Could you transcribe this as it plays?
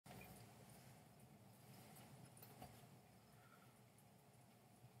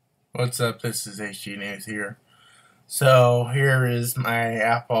What's up? This is HDNEWS here. So here is my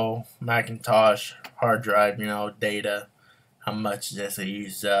Apple Macintosh hard drive, data, how much does it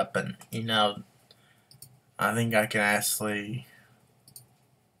use up, and I think I can actually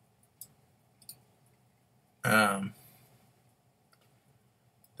um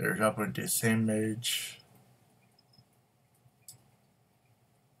there's upload this image.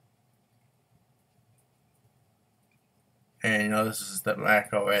 And this is the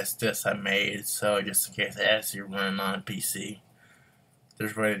Mac OS disk I made, so just in case it actually run on a PC,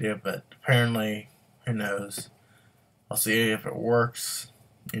 there's a way to do it, but apparently, who knows. I'll see if it works.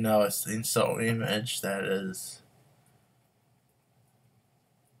 It's the install image that is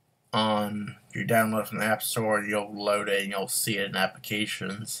on your download from the App Store. You'll load it and you'll see it in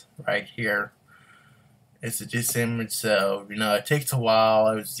applications right here. It's a disk image, so it takes a while.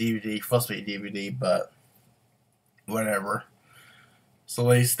 It was DVD, supposed to be DVD, but whatever. So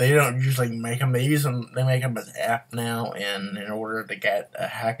at least they don't usually make them. They make them as app now, and in order to get a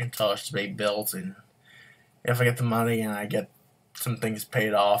Hackintosh to be built, and if I get the money and I get some things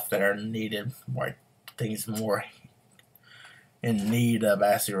paid off that are needed, like things more in need of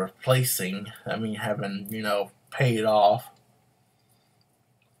actually replacing, having, paid off.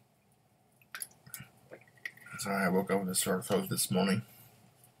 Sorry, I woke up with a sore throat this morning.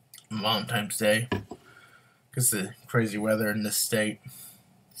 Valentine's Day. Because of the crazy weather in this state.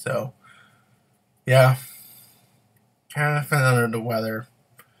 So, yeah. Kind of feeling under the weather.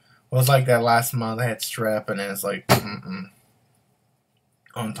 It was like that last month. I had strep, and then it's like, on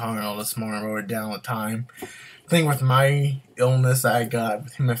Tylenol this morning. I wrote it down with time. The thing with my illness I got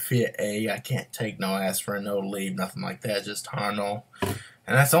with hemophilia A, I can't take no aspirin, no lead, nothing like that. Just Tylenol.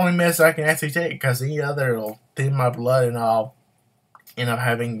 And that's the only medicine I can actually take, because any other will thin my blood, and I'll end up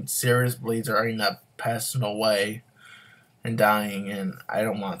having serious bleeds or end up passing away and dying, and I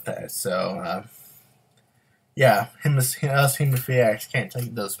don't want that. So, yeah, us hemophiliacs can't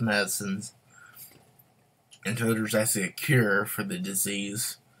take those medicines until there's actually a cure for the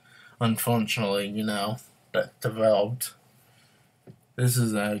disease. Unfortunately, that developed. This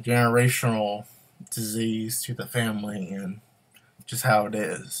is a generational disease to the family, and just how it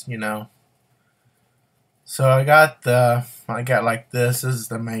is, So I got like this. This is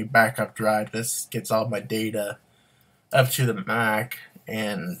the main backup drive. This gets all my data up to the Mac,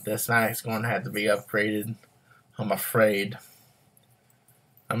 and this Mac is going to have to be upgraded, I'm afraid.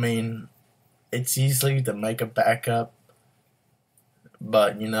 It's easy to make a backup,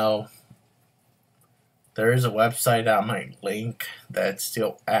 but there is a website I might link that's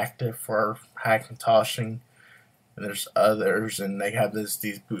still active for Hackintoshing, and there's others, and they have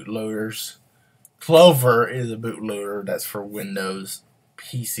these bootloaders. Clover is a bootloader that's for Windows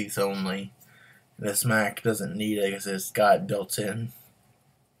PCs only. This Mac doesn't need it because it's got built in.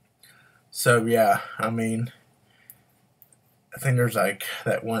 So yeah, I think there's like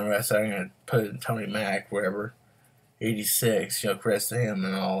that one website I'm gonna put in Tony Mac, wherever, 86, credits to him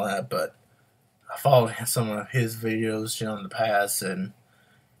and all that. But I followed some of his videos, in the past, and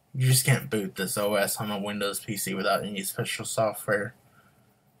you just can't boot this OS on a Windows PC without any special software.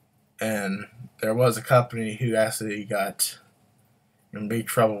 And there was a company who actually got in big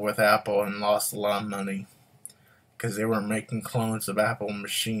trouble with Apple and lost a lot of money because they were making clones of Apple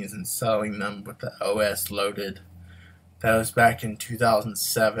machines and selling them with the OS loaded. That was back in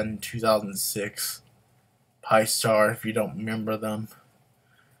 2007, 2006. Pi-Star, if you don't remember them.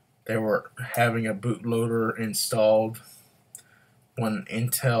 They were having a bootloader installed when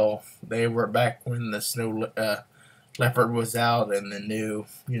Intel, they were back when the Snow Leopard was out, and the new,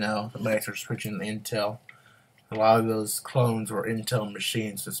 the Macs were switching to Intel. A lot of those clones were Intel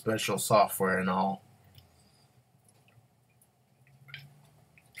machines with special software and all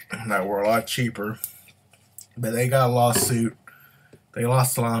that were a lot cheaper. But they got a lawsuit. They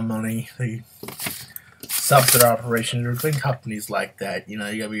lost a lot of money. They stopped their operation. There's been companies like that. You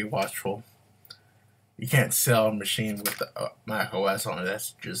gotta be watchful. You can't sell a machine with the Mac OS on it.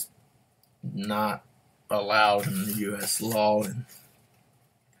 That's just not allowed in the U.S. law. And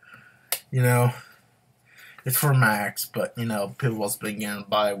it's for Macs, but people have been getting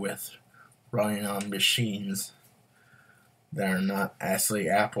by with running on machines that are not actually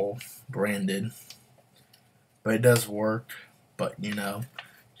Apple branded. But it does work. But you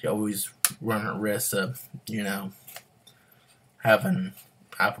always run a risk of having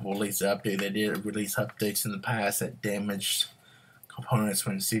Apple release an update. They did release updates in the past that damaged components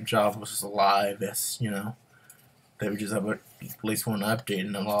when Steve Jobs was alive. As they would just have at least one update,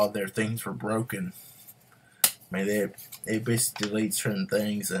 and a lot of their things were broken. They basically delete certain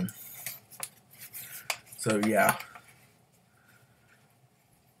things, and so yeah.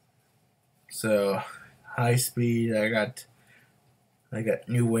 So high speed, I got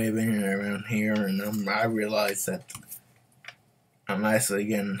new wave internet around here, and I realized that I'm actually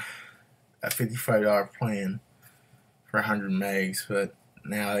getting a $55 plan for 100 megs, but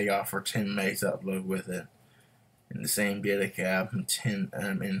now they offer 10 megs upload with it, and the same data cap and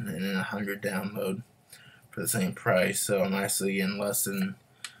 100 download for the same price. So I'm actually getting less than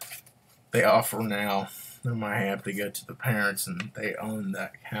they offer now. I might have to go to the parents, and they own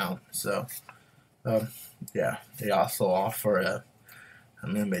that account. So yeah, they also offer a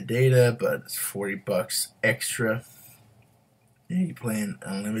unlimited data, but it's $40 extra. And you plan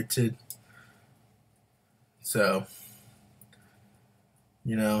unlimited. So,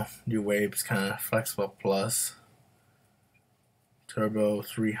 your wave's kind of flexible plus. Turbo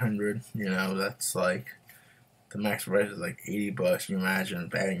 300, that's like, the max price is like $80. You imagine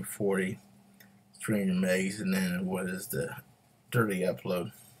adding 40, 300 megs, and then what is the dirty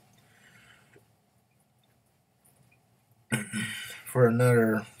upload? For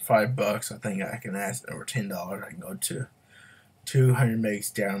another $5, I think I can ask, or $10, I can go to 200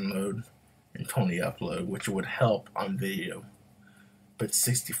 megs download and 20 upload, which would help on video. But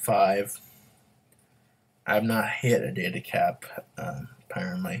 65, I've not hit a data cap,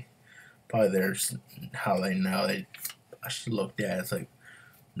 apparently. Probably there's how they know. I should look at it. It's like,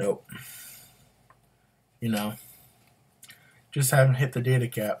 nope. Just haven't hit the data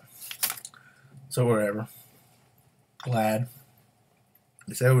cap. So whatever. Glad.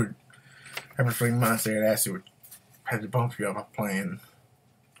 They said it would, after 3 months, they'd ask you, had to bump you up a plan.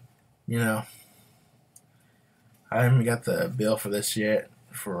 I haven't got the bill for this yet.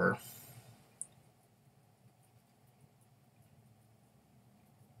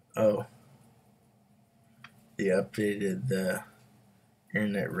 They updated the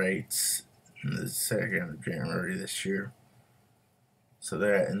internet rates on the 2nd of January this year. So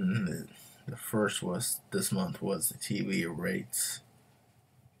that, and the first was this month was the TV rates.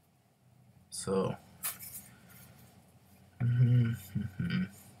 So yeah,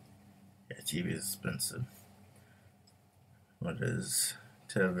 TV is expensive. What is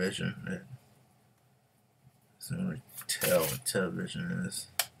television? It doesn't really tell what television is.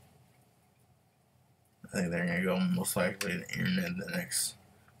 I think they're gonna go most likely to the internet in the next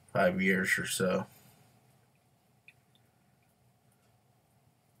 5 years or so.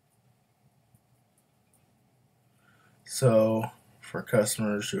 So for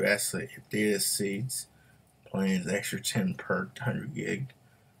customers who actually get data seeds, plans extra 10 per 100 gig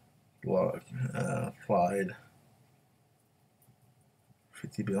applied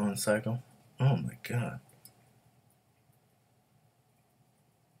 50 billing cycle. Oh my god,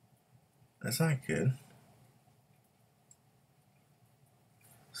 that's not good.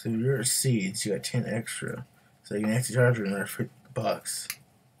 So your seeds, you got 10 extra, so you can actually charge you another $50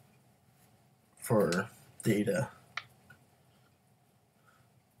 for data.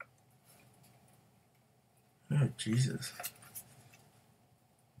 Oh Jesus.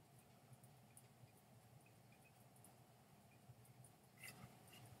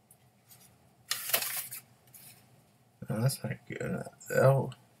 No, that's not good.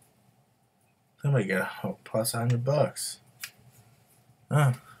 Oh, somebody got a plus $100.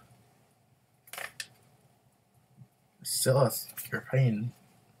 Huh. Still, you're paying.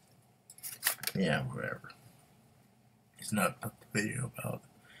 Yeah, whatever. It's not what the video about.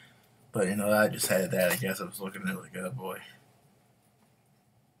 But I just had that. I guess I was looking at it like, oh boy.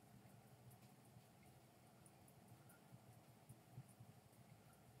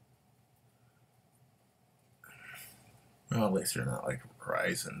 Well, at least they're not like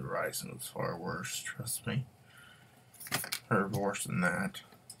Verizon. Verizon was far worse, trust me. Or worse than that.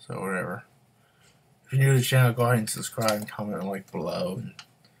 So whatever. If you're new to the channel, go ahead and subscribe and comment and like below. And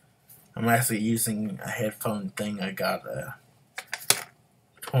I'm actually using a headphone thing. I got a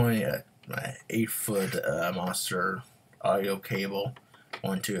 8-foot Monster audio cable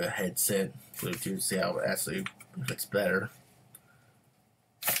onto a headset, Bluetooth. See how it actually looks better.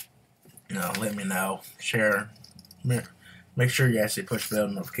 Let me know. Share. Make sure you actually push the bell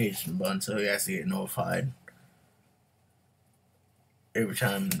notification button so you actually get notified every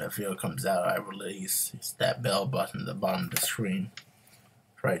time the video comes out I release. It's that bell button at the bottom of the screen,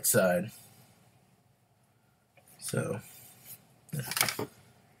 right side. So, yeah.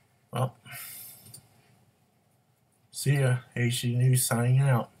 Well, see ya. HDNEWS signing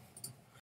out.